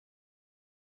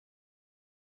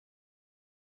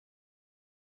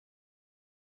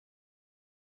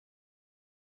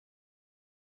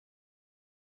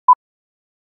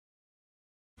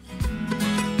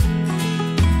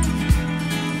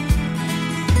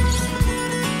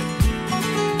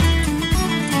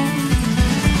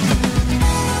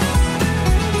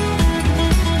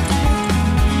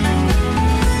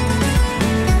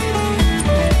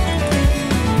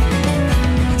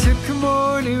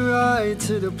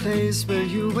place where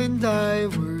you and I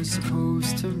were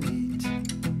supposed to meet.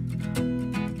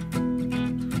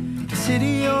 The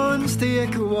city yawns, the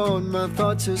echo on, my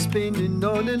thoughts are spinning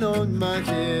on and on my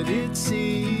head. It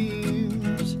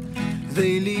seems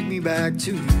they lead me back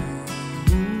to you.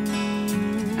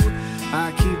 I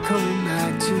keep coming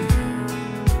back to you.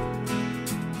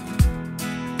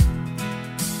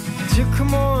 Took a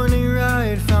morning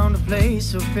ride, found a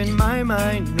place up in my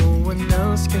mind no one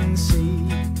else can see.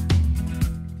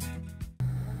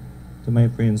 To my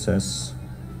princess,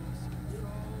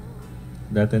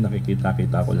 dati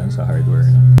nakikita-kita ko lang sa hardware.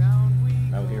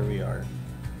 Now here we are.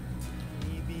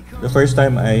 The first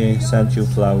time I sent you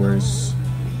flowers,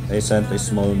 I sent a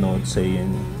small note saying,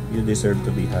 you deserve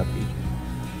to be happy.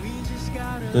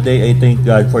 Today, I thank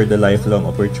God for the lifelong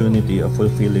opportunity of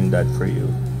fulfilling that for you.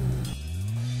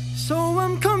 So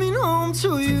I'm coming home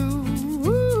to you.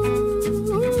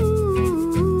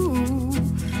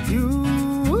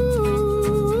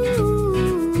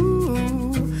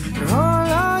 You're all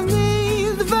I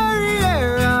need, the very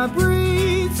air I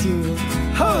breathe. You.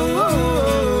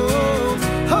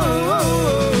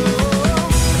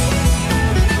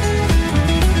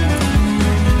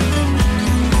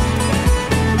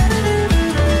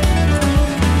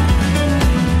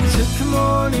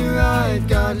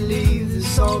 Gotta leave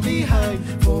this all behind,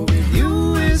 for with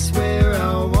you is where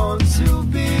I want to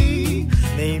be.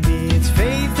 Maybe it's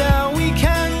fate that we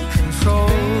can control.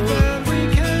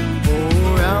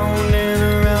 Oh, round and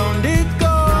around it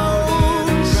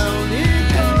goes.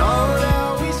 And all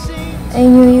that we see. I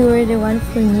knew you were the one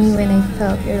for me when I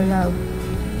felt your love.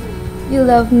 You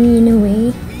love me in a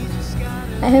way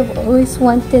I have always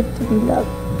wanted to be loved.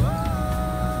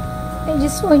 I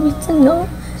just want you to know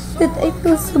that I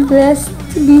feel so blessed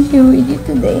to be here with you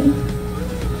today.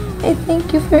 I thank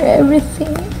you for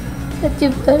everything that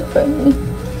you've done for me.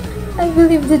 I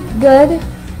believe that God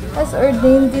has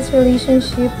ordained this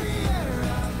relationship,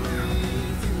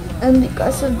 and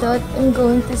because of that, I'm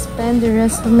going to spend the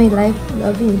rest of my life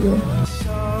loving you.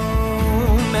 So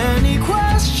many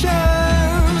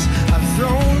questions I've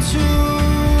thrown to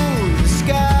the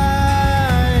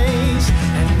skies,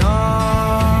 and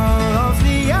all of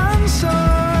the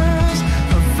answers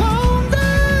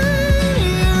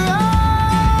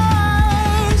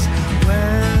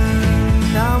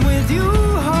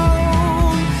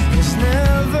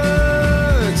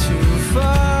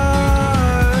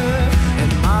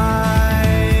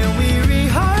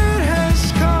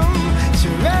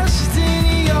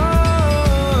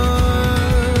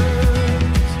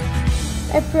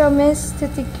I promise to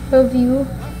take care of you,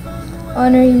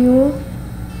 honor you,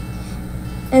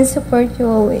 and support you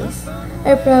always.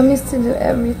 I promise to do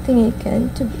everything I can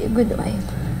to be a good wife.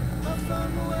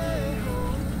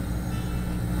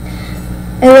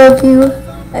 I love you.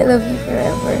 I love you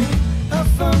forever. I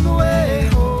found a way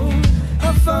home.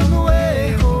 I found a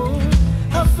way home.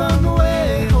 I found a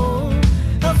way home.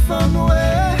 I found a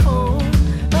way home.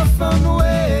 I found a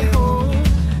way home.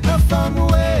 I found a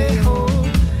way home.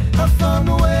 I found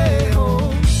a way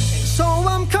home. So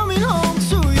I'm coming home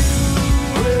to you.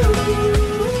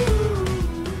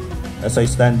 As I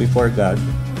stand before God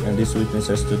and these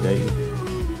witnesses today,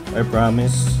 I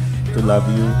promise to love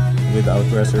you without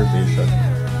reservation.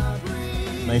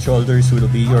 My shoulders will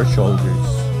be your shoulders,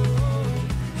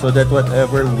 so that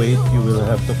whatever weight you will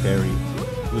have to carry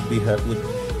would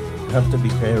have to be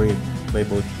carried by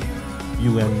both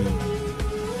you and me.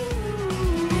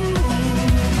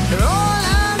 You're all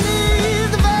I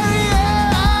need, the very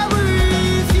air I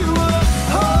breathe. You are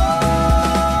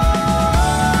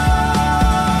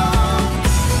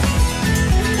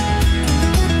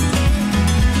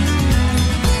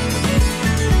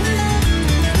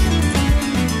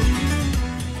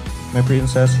My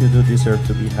princess, you do deserve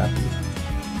to be happy.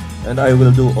 And I will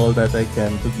do all that I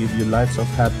can to give you lots of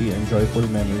happy and joyful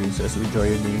memories as we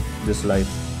journey this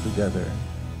life together.